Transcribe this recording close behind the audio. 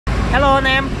Hello anh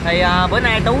em. Thì bữa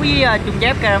nay Tú với Trung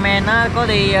Chép Caramel nó có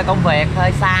đi công việc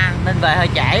hơi xa nên về hơi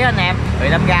trễ anh em. Thì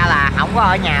đâm ra là không có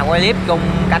ở nhà quay clip cùng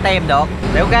cả team được.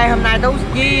 Thì ok, hôm nay Tú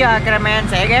với Caramel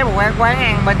sẽ ghé một quán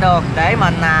ăn bên đường để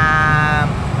mình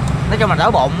nói chung là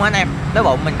đói bụng anh em. Đói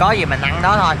bụng mình có gì mình ăn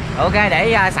đó thôi. Ok,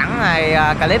 để sẵn rồi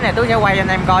clip này Tú sẽ quay cho anh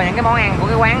em coi những cái món ăn của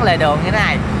cái quán lề đường như thế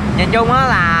này. Nhìn chung á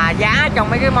là giá trong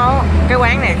mấy cái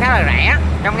quán này khá là rẻ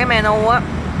trong cái menu á.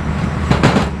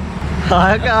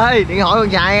 Trời đất ơi, điện thoại còn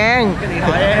xài nha. Cái điện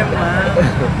thoại em mà.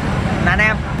 Nè anh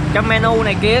em, trong menu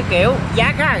này kia kiểu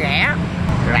giá khá là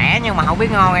rẻ nhưng mà không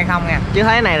biết ngon hay không nha. Chứ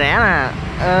thấy này rẻ nè.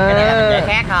 Cái này là mình rẻ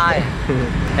khác thôi.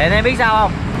 Thì anh em biết sao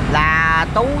không? Là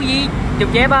Tú với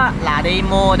Trung Chép á là đi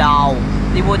mua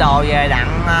đồ về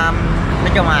đặng,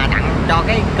 nói chung là đặng cho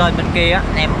cái kênh bên kia á,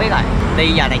 anh em biết rồi.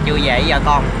 Đi giờ này chưa về giờ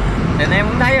con. Thì anh em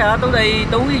cũng thấy rồi đó,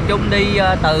 Tú với Trung đi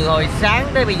từ hồi sáng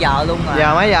tới bây giờ luôn rồi.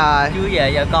 Giờ mấy giờ? Chưa về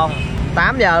giờ con.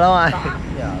 8 giờ luôn rồi. 8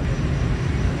 giờ.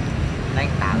 Đang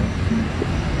tạo.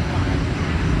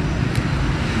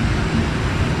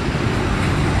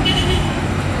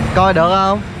 Coi được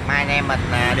không? Mai anh em mình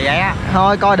đi ấy á.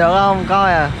 Thôi coi được không?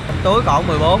 Coi à. Túi còn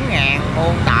 14.000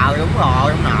 mua tờ, đúng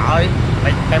rồi ông nội.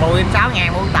 Mày bù thêm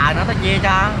 6.000 mua tờ nữa tao chia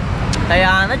cho. Thì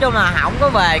nói chung là không có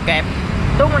về kịp.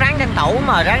 Tú ráng tranh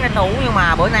thủ nhưng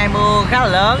mà bữa nay mưa khá là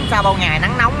lớn. Sau bao ngày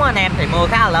nắng nóng á anh em thì mưa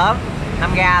khá là lớn.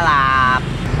 Đâm ra là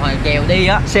hồi chiều đi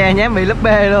á xe nhém bị lúp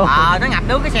bê luôn. Nó ngập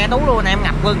nước cái xe Tú luôn anh em,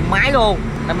 ngập gần máy luôn.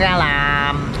 Đâm ra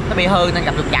là nó bị hư nên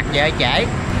gặp trục trặc về trễ.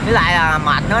 Với lại là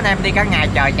mệt nữa anh em, đi cả ngày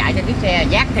trời chạy trên chiếc xe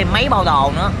vác thêm mấy bao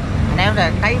đồ nữa. Anh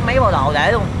em thấy mấy bao đồ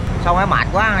để luôn. Xong rồi mệt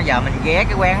quá, giờ mình ghé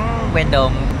cái quán ven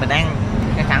đường mình ăn.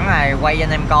 Cái sẵn là quay cho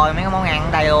anh em coi mấy cái món ăn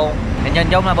ở đây luôn. Thì nhìn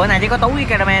chung là bữa nay chỉ có Tú với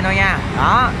Caramel thôi nha.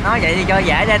 Đó, nói vậy thì cho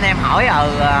dễ để anh em hỏi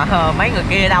mấy người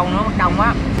kia đâu nữa, mất công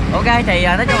quá. Ok, thì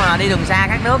nói chung là đi đường xa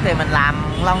khát nước thì mình làm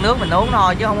lon nước mình uống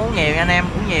thôi chứ không uống nhiều nha anh em,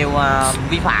 uống nhiều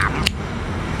vi phạm.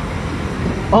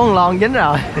 Uống lon dính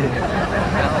rồi.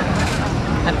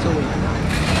 Anh xui.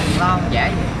 Lon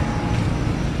dễ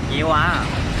chịu à.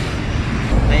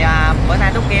 Thì bữa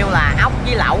nay Tú kêu là ốc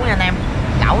với lẩu nha anh em.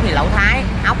 Lẩu thì lẩu Thái,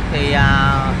 ốc thì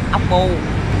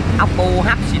ốc bu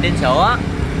hấp xì tin sữa,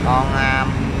 còn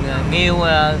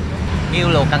nghêu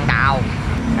luộc cần tàu.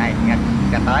 Đây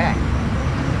ra tới rồi.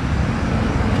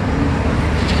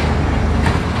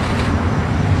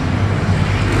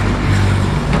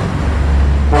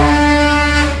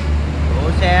 Ủa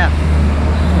xe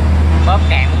bóp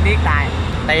càng cũng điếc tai.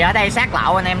 Thì ở đây sát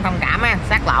lộ anh em thông cảm á,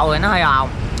 sát lộ rồi nó hơi ồn.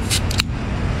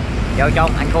 Vô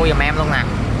chung anh khui giùm em luôn nè.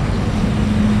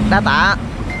 Đá tạ.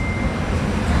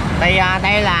 Thì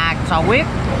đây là sò huyết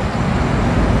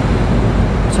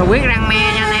rang me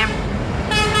nha anh em.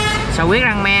 Sò huyết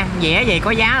rang me dẻ gì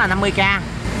có giá là 50k,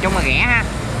 chung là rẻ ha.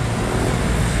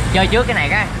 Chơi trước cái này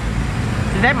cái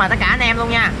xin phép mời tất cả anh em luôn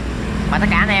nha, mời tất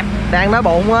cả anh em. Đang nói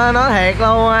bụng á, nói thiệt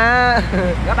luôn á.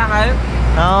 Gấp ăn ư?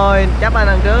 Thôi chấp anh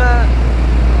lần trước á.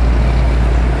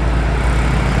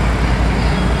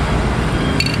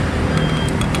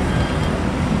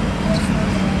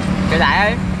 Trở lại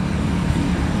ơi.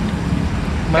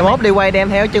 Mai mốt đi quay đem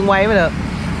theo chân quay mới được.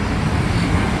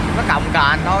 Nó còng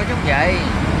cền thôi chứ không vậy.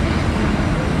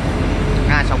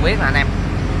 Sò huyết nè anh em.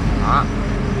 Đó.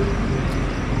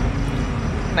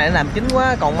 Cái này nó làm chín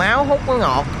quá, còn máu hút nó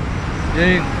ngọt.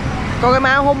 Riêng. Có cái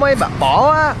máu hút mới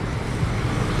bỏ á.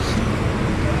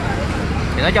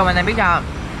 Thì nói chung anh em biết sao,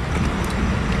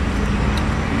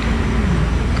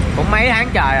 cũng mấy tháng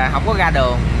trời rồi không có ra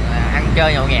đường ăn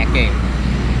chơi nhậu nhẹt gì.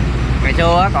 Ngày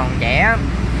xưa còn trẻ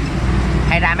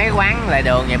hay ra mấy quán lề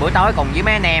đường vậy buổi tối cùng với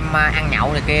mấy anh em ăn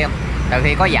nhậu này kia. Từ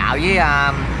khi có vợ với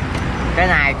cái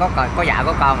này có vợ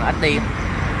có con là ít đi.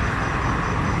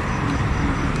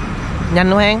 Nhanh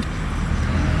luôn hen.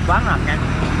 Quán làm nhanh.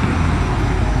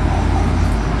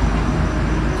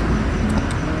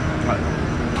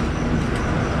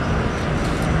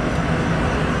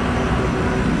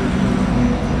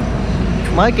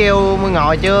 Mới kêu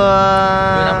ngồi chưa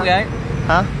đóng ghế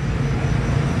hả?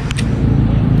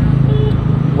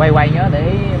 Quay nhớ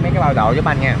để mấy cái bao đồ giúp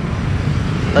anh nha.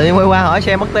 Tự nhiên quay qua hỏi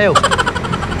xe mất tiêu.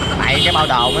 Tại cái bao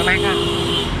đồ mới mắc á,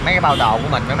 mấy cái bao đồ của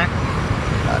mình mới mắc.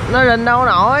 Nó rình đâu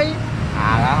nổi.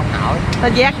 Đó không nổi. Nó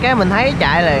vác cái mình thấy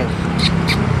chạy liền.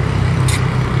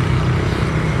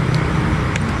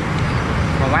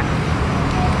 Ngon quá.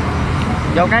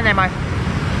 Vô cái anh em ơi.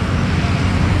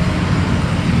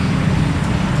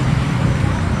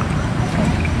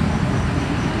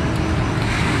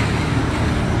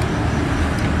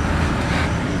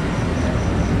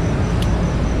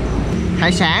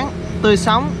 Hải sản tươi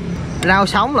sống, rau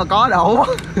sống là có đủ.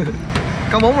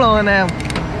 Có bún luôn anh em.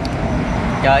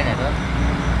 Chơi này nữa.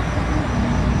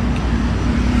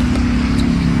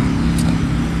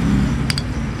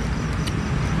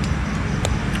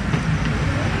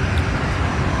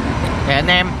 anh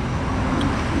em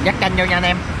dắt chanh vô nha anh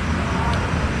em.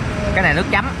 Cái này nước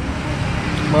chấm.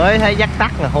 Mới thấy dắt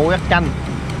tắt là hô dắt chanh.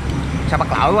 Sao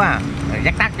bắt lỗi quá à. Rồi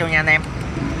dắt tắt vô nha anh em.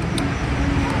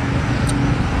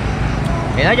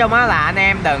 Thì nói chung á là anh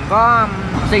em đừng có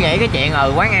suy nghĩ cái chuyện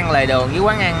quán ăn lề đường với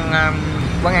quán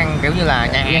ăn kiểu như là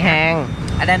nhà hàng.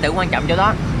 Anh em đừng quan trọng chỗ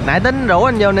đó. Nãy tính rủ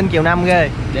anh vô Ninh Kiều Năm ghê.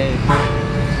 Đi.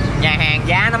 Nhà hàng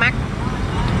giá nó mắc,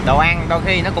 đồ ăn đôi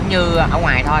khi nó cũng như ở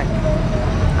ngoài thôi.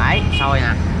 Đấy, xôi nè.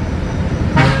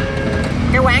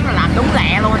 Cái quán nó làm đúng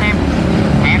lẹ luôn anh em.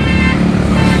 Hẹp.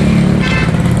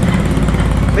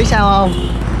 Biết sao không?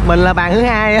 Mình là bàn thứ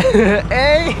hai.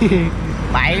 Ê.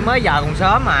 Vậy mới giờ còn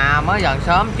sớm mà, mới giờ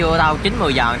sớm chưa đâu, 9-10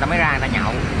 giờ người ta mới ra người ta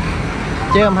nhậu.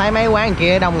 Chứ không thấy mấy quán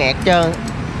kia đông nghẹt trơn.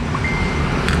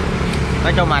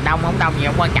 Nói chung là đông không đông gì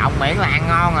không quan trọng, miễn là ăn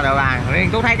ngon là được à. Riêng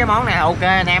tôi thấy cái món này là ok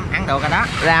anh em, ăn được rồi đó.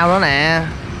 Rau đó nè.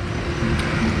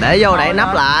 Để vô đậy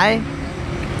nắp lại.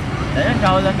 Để nó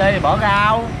trôi lên đi, bỏ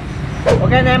rau.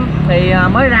 Ok anh em, thì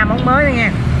mới ra món mới đó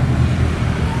nha.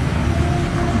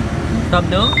 Tôm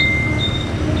nướng.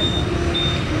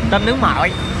 Tôm nướng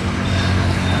mọi.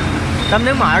 Tôm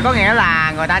nướng mọi có nghĩa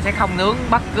là người ta sẽ không nướng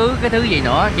bất cứ cái thứ gì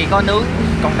nữa, chỉ có nướng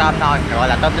con tôm thôi, gọi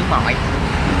là tôm nướng mọi.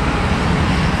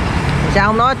 Sao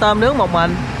không nói tôm nướng một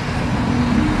mình?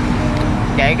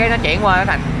 Vậy cái nó chuyển qua nó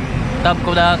thành tôm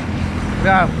cô đơn,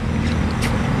 biết không?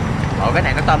 Ồ, cái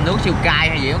này nó tôm nướng siêu cay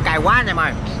hay gì, nó cay quá anh em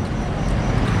ơi.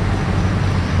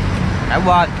 Để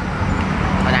quên,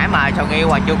 hồi nãy mời sầu nghiêu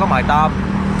chưa có mời tôm.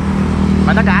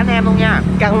 Mời tất cả anh em luôn nha.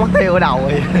 Căng mất tiêu ở đầu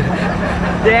rồi.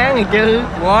 Chán rồi chứ.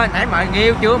 Quên, nãy mời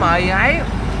nghiêu chưa mời ấy.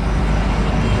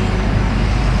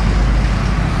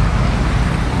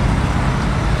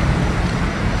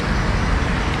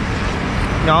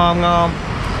 Ngon ngon.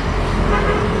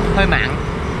 Hơi mặn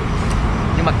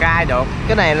nhưng mà cay được.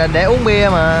 Cái này là để uống bia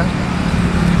mà.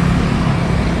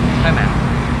 Hơi mặn.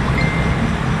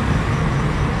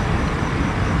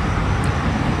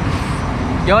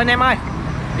 Vô anh em ơi,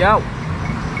 vô.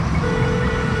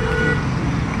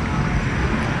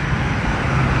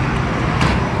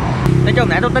 Nói chung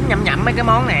nãy tôi tính nhẩm mấy cái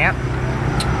món này á,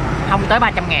 không tới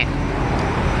 300.000.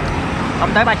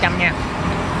 Không tới 300 nha.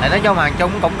 Thì nói chung là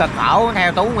chung cũng cực khổ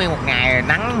theo Tú nguyên một ngày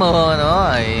nắng mưa nữa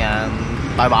rồi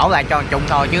bồi bổ lại cho chung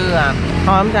thôi chứ thôi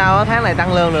không sao, tháng này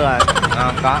tăng lương được rồi.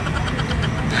 Không có.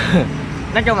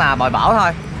 Nói chung là bồi bổ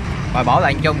thôi, bồi bổ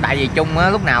lại chung, tại vì chung á,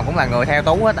 lúc nào cũng là người theo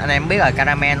Tú hết, anh em biết rồi,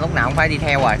 caramel lúc nào cũng phải đi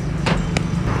theo rồi.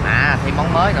 À thì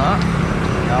món mới nữa.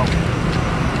 Đâu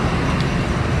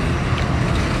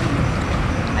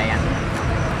đây anh.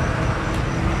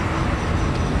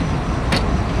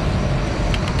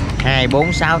 2,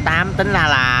 4, 6, 8 tính ra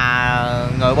là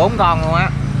người 4 con luôn á.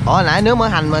 Ủa hồi nãy nướng mỡ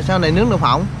hành mà sao này nướng đậu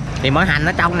phộng? Thì mỡ hành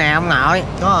ở trong nè ông nội.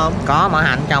 Có không? Có mỡ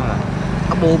hành trong mà.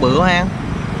 Ốc bu bự ha.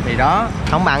 Thì đó.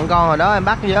 Không bằng con hồi đó em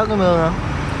bắt vớt cái mương hả?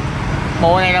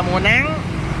 Mùa này là mùa nắng,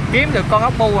 kiếm được con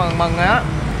ốc bu mừng mừng rồi đó.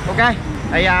 Ok.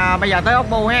 Thì bây giờ tới ốc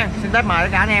bu ha. Xin phép mời tất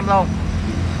cả anh em luôn.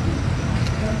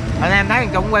 Anh em thấy mình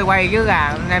cũng quay chứ gà,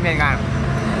 anh em nhìn kìa.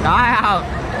 Đó thấy không?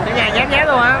 Cái nhà nhép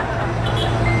luôn á.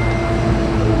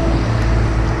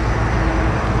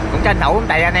 Cũng tranh thủ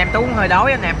tại anh em Tú hơi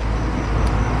đói anh em.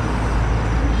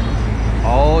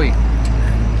 Ôi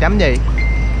Chấm gì?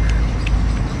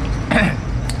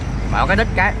 bảo cái đít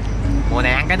cái. Mùa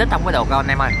này ăn cái đít không có được đâu anh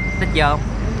em ơi. Đít dơ không?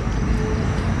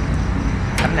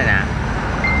 Chấm này nè.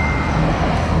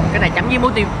 Cái này chấm với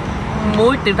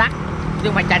muối tiêu tắt chứ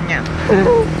không phải chanh nha.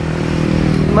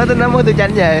 Mới tính nói muối tiêu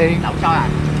chanh gì? Đậu sôi à.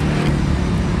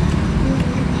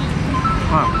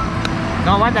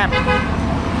 Ngon quá anh em.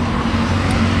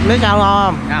 Biết sao ngon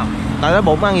không? Không. Tại cái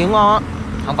bụng ăn gì cũng ngon á.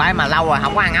 Không phải mà lâu rồi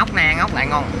không có ăn ốc nè, ăn ốc lại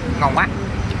ngon, ngon quá.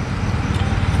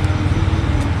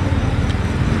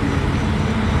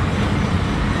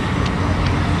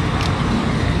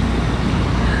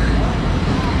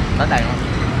 Tới đây luôn.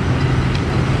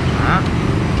 Đó.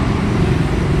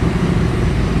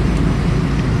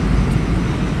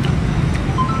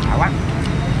 Đã quá.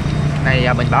 Này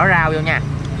giờ mình bỏ rau vô nha.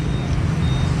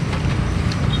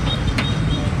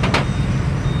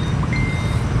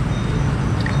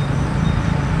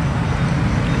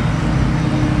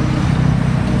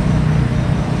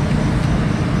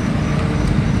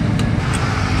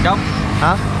 Đúng.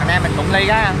 Hả? Anh em mình cũng ly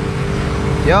đó.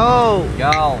 Vô.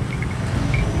 Vô.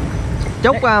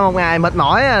 Chúc một ngày mệt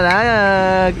mỏi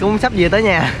đã cũng sắp về tới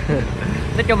nhà.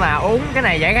 Nói chung là uống cái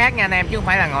này giải khát nha anh em, chứ không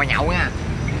phải là ngồi nhậu nha.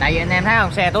 Tại vì anh em thấy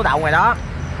không, xe Tú đậu ngoài đó,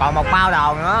 còn một bao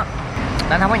đồ nữa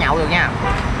nên không có nhậu được nha.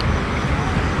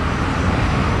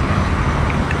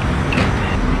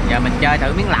 Giờ mình chơi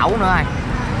thử miếng lẩu nữa thôi.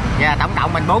 Giờ tổng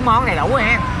cộng mình 4 món này đủ rồi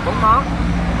ha, 4 món.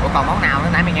 Ủa còn món nào nữa,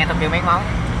 nãy mình nghe tôi kêu mấy món.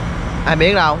 Ai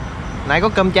biết đâu. Nãy có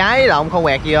cơm cháy lộn khô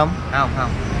quẹt gì không? Không,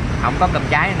 không có cơm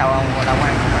cháy đâu ăn.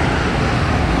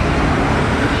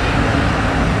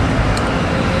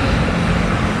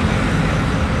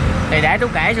 Thì để Tú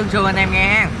kể sương anh em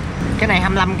nghe. Cái này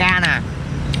 25k nè,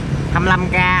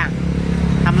 25k,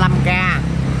 25k,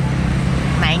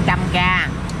 này 100k.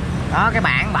 Đó, cái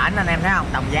bảng bển anh em thấy không,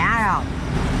 đồng giá thấy không?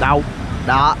 Đâu?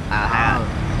 Đó.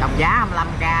 Đồng giá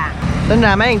 25k. Tính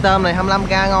ra mấy con tôm này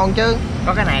 25k ngon chứ.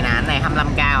 Có cái này nè, cái này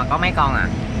 25k mà có mấy con à.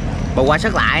 Bù qua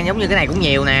sức lại giống như cái này cũng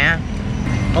nhiều nè.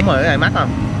 Không mà cái này mắc không?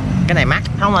 Cái này mắc.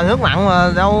 Không mà nước mặn mà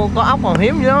đâu có ốc còn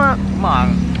hiếm chứ đó. Đúng rồi.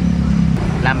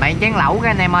 Làm bạn chén lẩu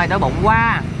cái anh em ơi, đói bụng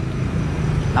quá.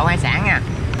 Lẩu hải sản nha.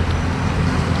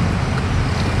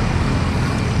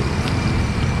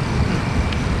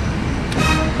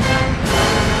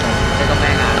 Đây công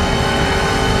an à.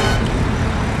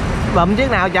 Bậm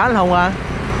chiếc nào chở anh Hùng à?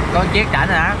 Có chiếc chở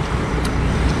rồi đó.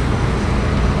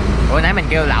 Ủa nãy mình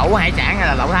kêu lẩu hải sản hay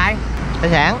là lẩu Thái? Hải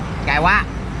sản. Cay quá.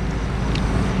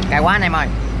 Cay quá anh em ơi.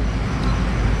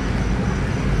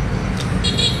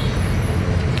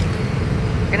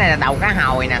 Cái này là đầu cá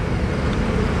hồi nè.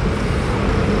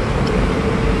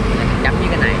 Mình chấm với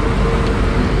cái này.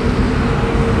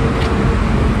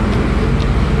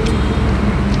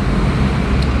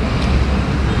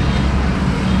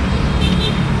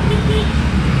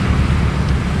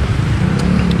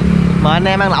 Mời anh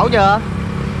em ăn lẩu chưa?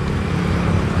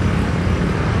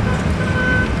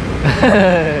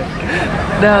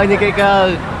 Đơ như cây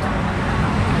cơ.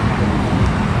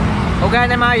 Ok anh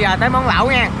em ơi, giờ tới món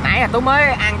lẩu nha. Nãy là Tú mới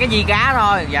ăn cái gì cá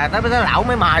thôi, giờ tới lẩu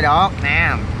mới mời được nè.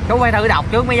 Tú phải thử đọc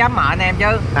trước mới dám mời anh em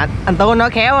chứ. Anh Tú nói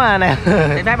khéo à nè.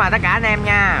 Thì phải mời tất cả anh em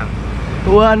nha.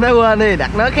 Quên đi,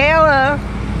 đặt nói khéo đó.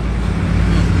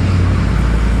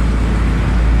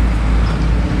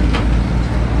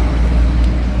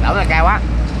 Lẩu là cao quá.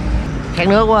 Khát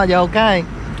nước quá, vô cái.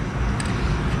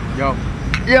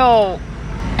 Vô.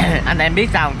 Anh em biết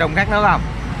sao Trung khát nước không?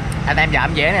 Anh em giờ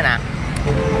em dễ này nè.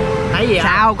 Thấy gì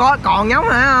sao không? có còn giống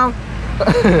hả không?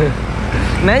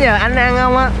 Nãy giờ anh ăn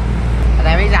không á? Anh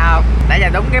em biết sao không? Tại giờ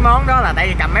đúng cái món đó là tại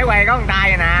vì cầm máy quay có con tay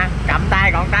rồi nè. Cầm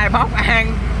tay còn tay bóc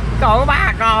ăn. Còn có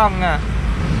 3 con à.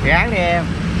 Gán đi em.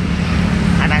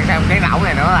 Anh ăn xong cái lẩu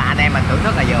này nữa là anh em mình thưởng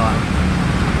thức là vừa.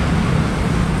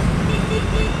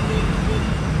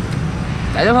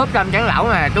 Để Tú húp trong chén lẩu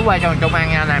này, Tú quay cho Trung ăn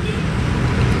nha anh em.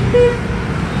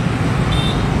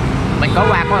 Mình có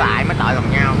qua có lại mới tội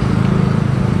lòng nhau.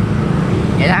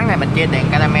 Vậy tháng này mình chia tiền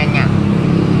caramel nha.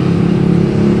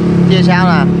 Chia sao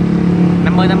nè?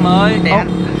 50-50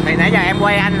 thì nãy giờ em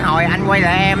quay anh, hồi anh quay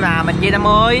lại em là mình chia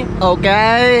 50. Ok.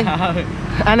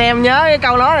 Anh em nhớ cái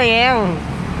câu nói này nghe.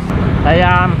 Thì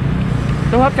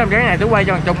Tú húp trong chén này Tú quay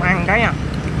cho thằng Trung ăn cái nha.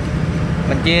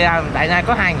 Mình chia tại nay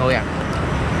có 2 người à.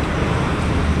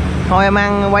 Thôi em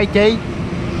ăn quay chi?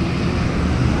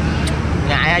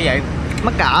 Ngại hả vậy?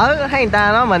 Mắc cỡ, thấy người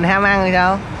ta nói mình ham ăn thì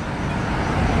sao?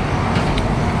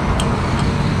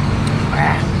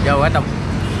 Vô cái Tùng.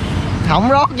 Không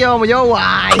rót vô mà vô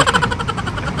hoài.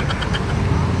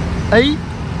 Ý.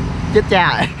 Chết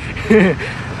cha.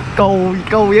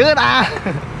 Cù dữ ta.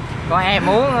 Có em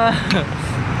muốn.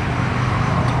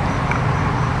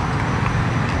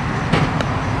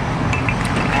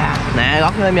 Nè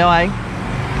rót thêm vô ơi.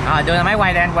 Rồi đưa máy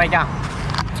quay đây anh quay cho.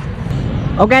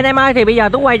 Ok anh em ơi, thì bây giờ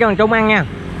Tú quay cho thằng Trung ăn nha.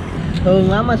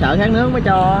 Thương lắm, sợ khát nước mới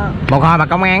cho. Một hồi mà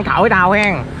công an thổi tao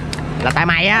hen là tại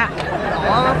mày á.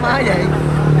 Ủa mắc mới gì?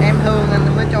 Em thương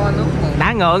anh mới cho nước.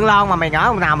 Đã ngượng lon mà mày ngỡ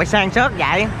hôm nào mày sang sớt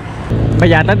vậy. Bây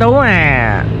giờ tới Tú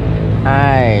nè.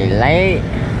 Ơi lấy.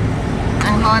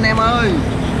 Ăn thôi anh em ơi.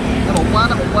 Nó bụng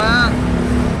quá.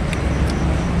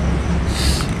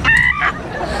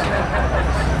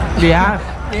 Gì hả?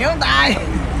 Nhiều tay.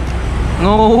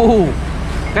 Ngu.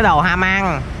 Cái đồ ham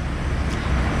ăn.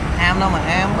 Ham đâu mà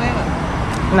ham biết mà.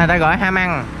 Cái này ta gọi ham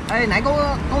ăn. Ê nãy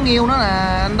có nghiêu nữa nè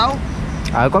anh Đấu.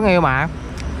 Có nghiêu mà. Em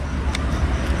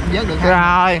vớt được 2.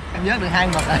 Rồi. Em vớt được 2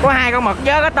 mực rồi. Có 2 con mực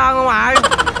vớt cái ton không rồi.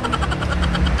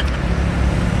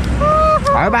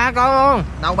 Hỏi 3 con luôn.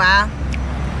 Đâu 3?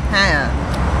 2 à.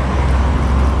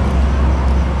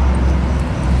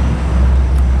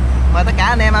 Mời tất cả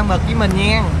anh em ăn mực với mình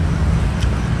nha.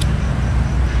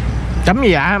 Chấm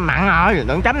gì vậy? Mặn rồi,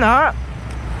 đừng chấm nữa.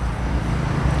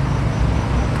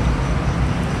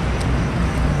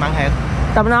 Mặn thiệt.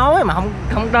 Tao nói mà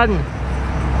không tin.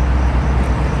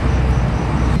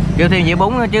 Kêu thêm dĩa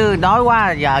bún nữa chứ đói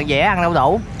quá giờ dễ ăn đâu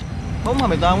đủ. Bún mà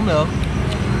mì tôm cũng được.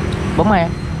 Bún em.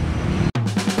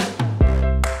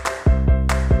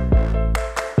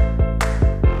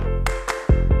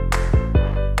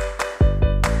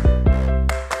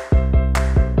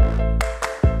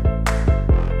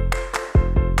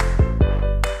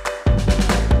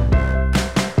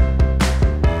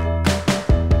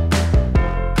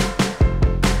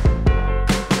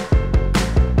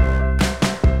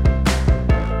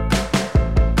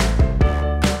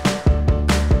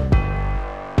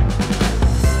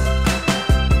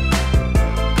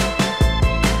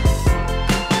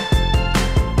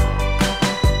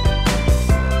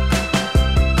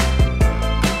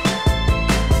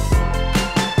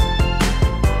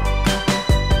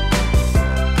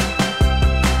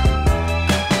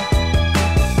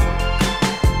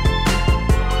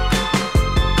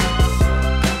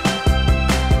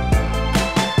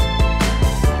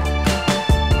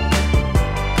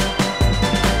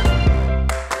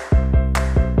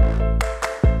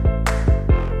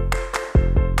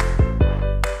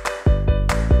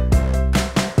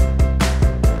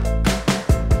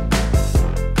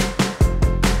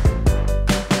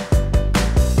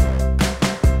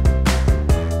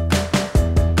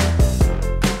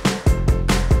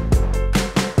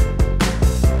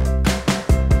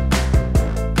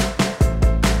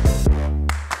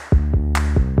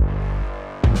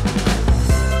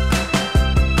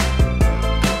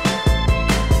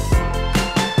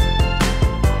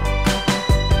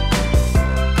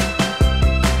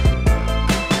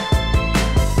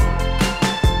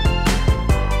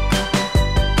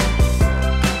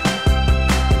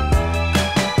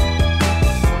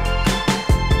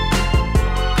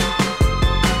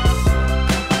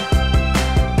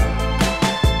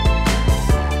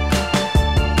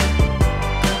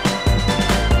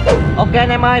 Ok anh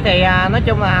em ơi, thì nói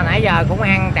chung là nãy giờ cũng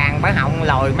ăn tràn bản họng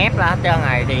lồi mép ra hết trơn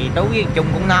rồi, thì Tú với Trung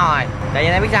cũng no rồi. Tại vì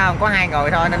em biết sao không, có 2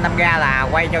 người thôi nên đâm ra là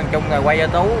quay cho Trung rồi quay cho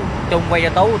Tú, Trung quay cho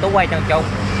Tú, Tú quay cho Trung.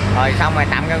 Rồi xong rồi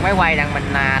tạm ngưng máy quay rằng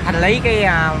mình thanh lý cái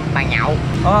bàn nhậu.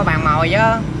 Có bàn mồi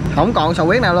chứ. Không còn sầu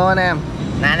huyết nào luôn anh em.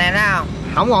 Nè anh em thấy không?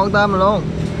 Không còn tôm nào luôn.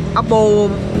 Ốc bu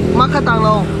mất hết tân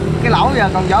luôn. Cái lẩu giờ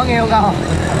còn vỏ nghêu không?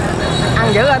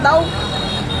 Ăn dữ hả Tú?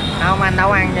 Không, anh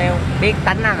đâu ăn nhiều, biết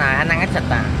tính anh là anh ăn ít xịt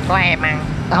à, có em ăn.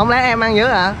 Không lẽ em ăn dữ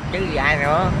hả? Chứ gì ai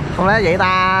nữa. Không lẽ vậy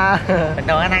ta? Bình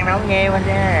thường anh ăn đâu có nhiều anh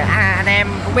chứ. Anh em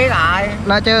cũng biết rồi.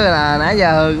 Nói chứ là nãy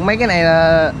giờ mấy cái này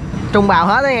là trung bào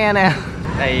hết đó nghe nè.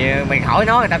 Thì mình khỏi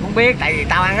nói người ta cũng biết, tại vì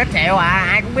tao ăn ít xẹo à,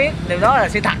 ai cũng biết điều đó là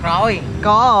sự thật rồi.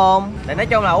 Có không? Thì nói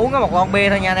chung là uống có một lon bia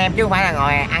thôi nha anh em, chứ không phải là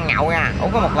ngồi ăn nhậu nha,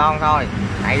 uống có một lon thôi.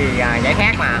 Tại vì giải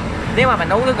khát mà. Nếu mà mình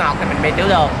uống nước ngọt thì mình bị tiểu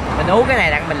đường, mình uống cái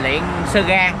này đặng mình luyện sơ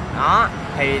gan đó,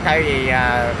 thì thay vì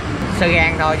sơ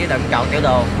gan thôi chứ đừng chọn tiểu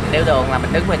đường. Tiểu đường là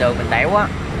mình đứng ngoài đường mình tẻo á.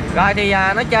 Rồi thì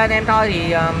nói chơi anh em thôi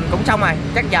thì cũng xong rồi,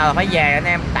 chắc giờ là phải về anh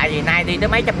em, tại vì nay đi tới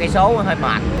mấy trăm cây số hơi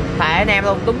mệt, phải anh em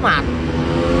luôn, đúng mệt.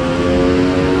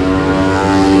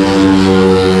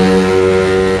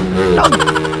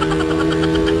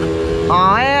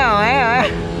 Ôi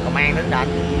Công an đứng đền.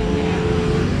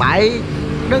 bậy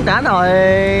đứng trển rồi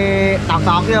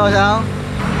tọt vô sao?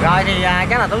 Rồi thì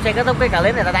chắc là Tú sẽ kết thúc cái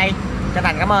clip này tại đây. Chân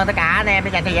thành cảm ơn tất cả anh em đã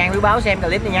dành thời gian quý báu xem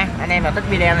clip này nha. Anh em nào thích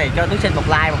video này cho Tú xin một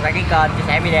like, một đăng ký kênh, chia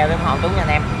sẻ video để ủng hộ Tú nha anh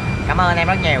em. Cảm ơn anh em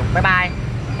rất nhiều. Bye bye.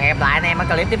 Hẹn gặp lại anh em ở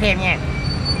clip tiếp theo nha.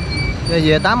 Rồi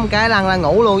về tắm cái lăn ra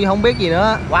ngủ luôn chứ không biết gì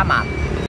nữa. Quá mệt.